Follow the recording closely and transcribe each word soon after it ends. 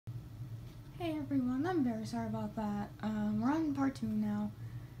Hey everyone, I'm very sorry about that. We're on part 2 now.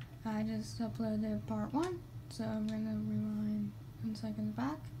 I just uploaded part 1, so I'm gonna rewind 1 second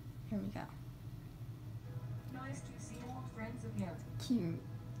back. Here we go. Nice to see old friends again. Cute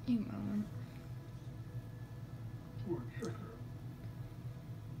moment.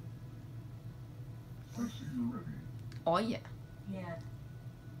 I see you're ready. Oh yeah. Yeah.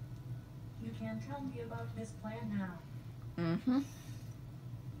 You can tell me about this plan now. Mm-hmm.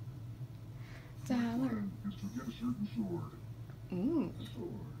 My Tyler. plan is to get a certain sword. Ooh. A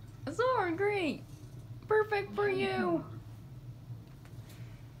sword. A sword, great. Perfect for you.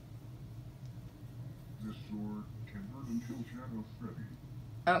 This sword can hurt and kill Shadow Freddy.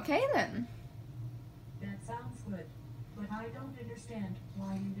 Okay then. That sounds good. But I don't understand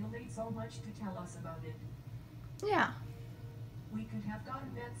why you delayed so much to tell us about it. Yeah. We could have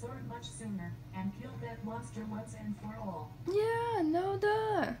gotten that sword much sooner and killed that monster once and for all. Yeah, no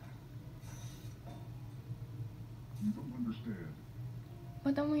duh. You don't understand.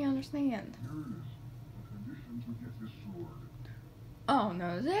 What don't we understand? Here it is. The condition to get this sword. Oh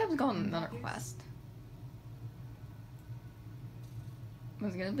no, they have gone another quest.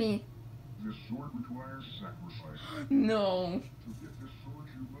 What's it gonna be? This sword requires sacrifice. No. To get this sword,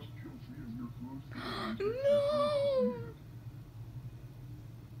 you must kill 3 of your close friends.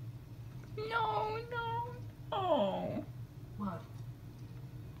 No. No. Oh. What?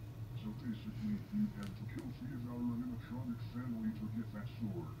 So basically, you have to kill 3 of our animatronic family to get that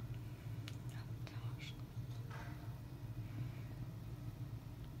sword. Gosh.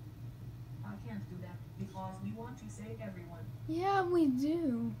 I can't do that because we want to save everyone. Yeah, we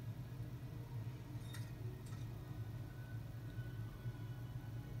do.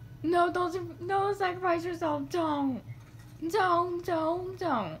 No, don't sacrifice yourself. Don't. There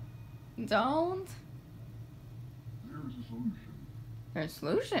is a solution. There's a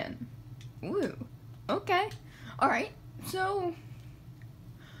solution. Ooh. Okay. Alright. So.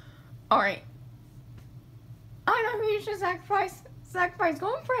 Alright. I know who you should sacrifice. Sacrifice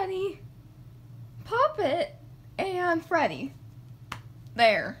Golden Freddy, Puppet, and Freddy.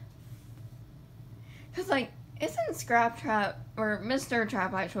 There. Cause like, isn't Scrap Trap, or Mr.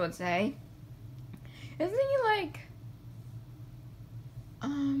 Trap I should say, isn't he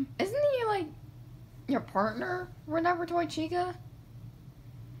like your partner, whatever, Toy Chica?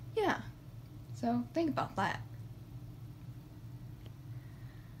 Yeah. So, think about that.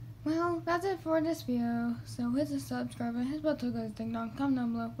 Well, that's it for this video. So, hit the subscribe button, hit the bell, ding dong, comment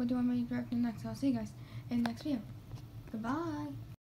down below. What do you want me to react to next? I'll see you guys in the next video. Goodbye.